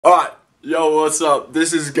Yo, what's up?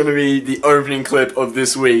 This is gonna be the opening clip of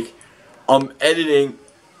this week. I'm editing.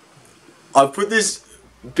 I put this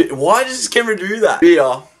bit. Why does this camera do that?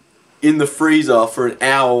 Beer in the freezer for an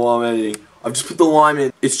hour while I'm editing. I've just put the lime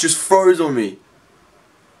in. It's just froze on me.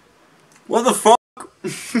 What the fuck?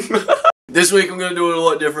 This week I'm gonna do it a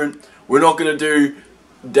lot different. We're not gonna do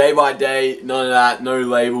day by day, none of that, no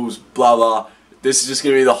labels, blah blah. This is just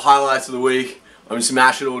gonna be the highlights of the week. I'm gonna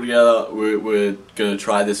smash it all together. We're gonna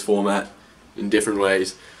try this format in different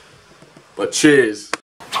ways. But cheers.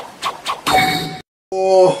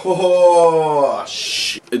 Oh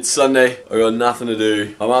shit. It's Sunday. I got nothing to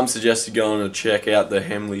do. My mum suggested going to check out the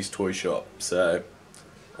Hamleys toy shop, so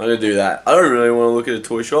I'm gonna do that. I don't really want to look at a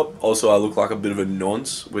toy shop. Also, I look like a bit of a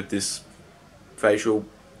nonce with this facial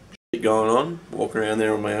shit going on, walking around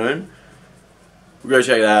there on my own. We'll go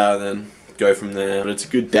check it out and then go from there. But it's a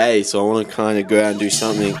good day, so I want to kind of go out and do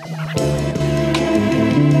something.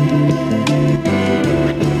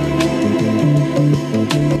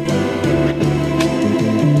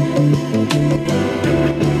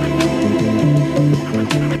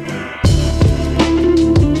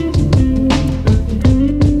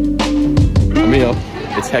 I'm here.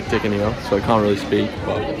 It's hectic in here, so I can't really speak,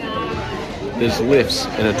 but there's lifts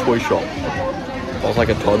in a toy shop. If I was like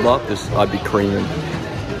a toddler, I'd be creaming.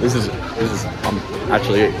 I'm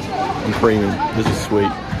creaming. This is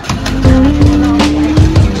sweet.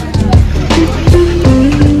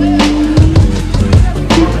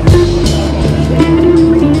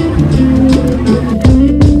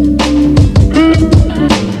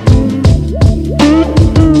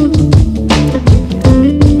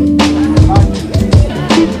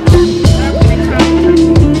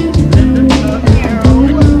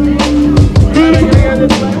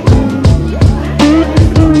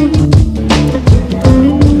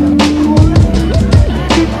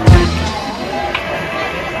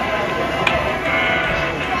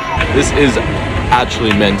 This is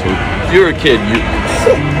actually mental. If you're a kid,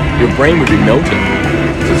 your brain would be melting.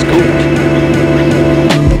 This is cool.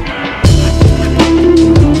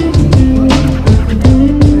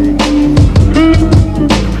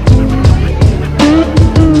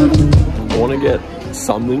 I want to get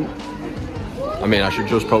something. I mean, I should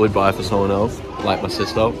just probably buy it for someone else, like my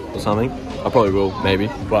sister or something. I probably will, maybe.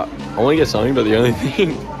 But I want to get something, but the only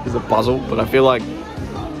thing is a puzzle. But I feel like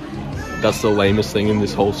that's the lamest thing in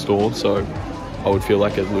this whole store, so I would feel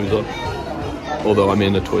like a loser, although I'm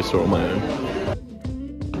in a toy store on my own.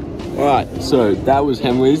 Alright, so that was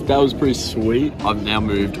Hamleys. That was pretty sweet. I've now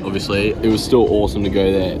moved, obviously. It was still awesome to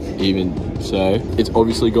go there, even so. It's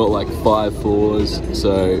obviously got like 5 floors,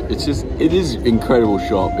 so it is an incredible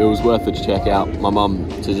shop. It was worth it to check out. My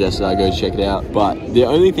mum suggested I go check it out, but the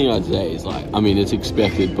only thing I'd say is, like, I mean, it's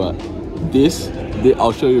expected, but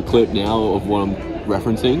I'll show you a clip now of what I'm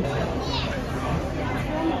referencing.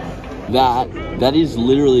 That is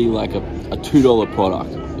literally like a $2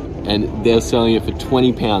 product, and they're selling it for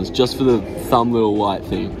 £20 just for the thumb little light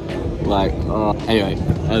thing. Like, anyway,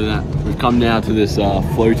 other than that, we've come now to this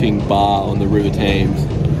floating bar on the River Thames.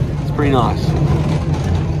 It's pretty nice.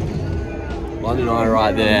 London Eye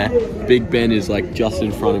right there. Big Ben is like just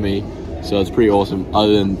in front of me, so it's pretty awesome.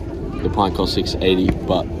 Other than the pint costs $6.80,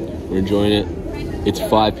 but we're enjoying it. It's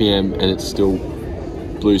 5 PM and it's still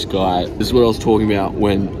blue sky. This is what I was talking about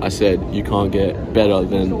when I said you can't get better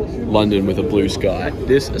than London with a blue sky.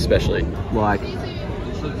 This especially. Like,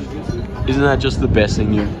 isn't that just the best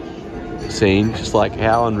thing you've seen? Just like,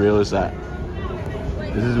 how unreal is that?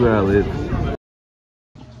 This is where I live.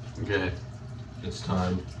 Okay, it's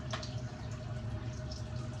time.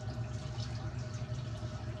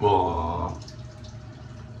 Oh,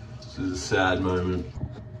 this is a sad moment.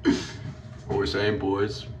 What we're saying,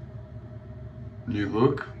 boys. New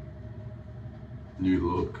look. New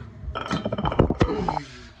look.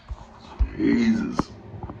 Jesus.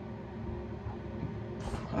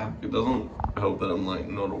 It doesn't help that I'm like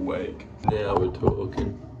not awake. Now we're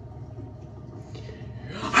talking.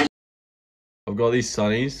 I've got these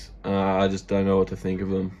sunnies. I just don't know what to think of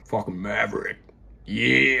them. Fucking Maverick.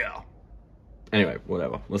 Yeah. Anyway,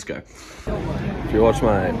 whatever. Let's go. If you watch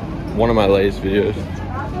one of my latest videos,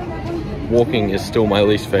 walking is still my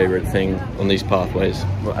least favorite thing on these pathways.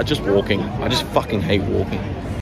 Just walking. I just fucking hate walking.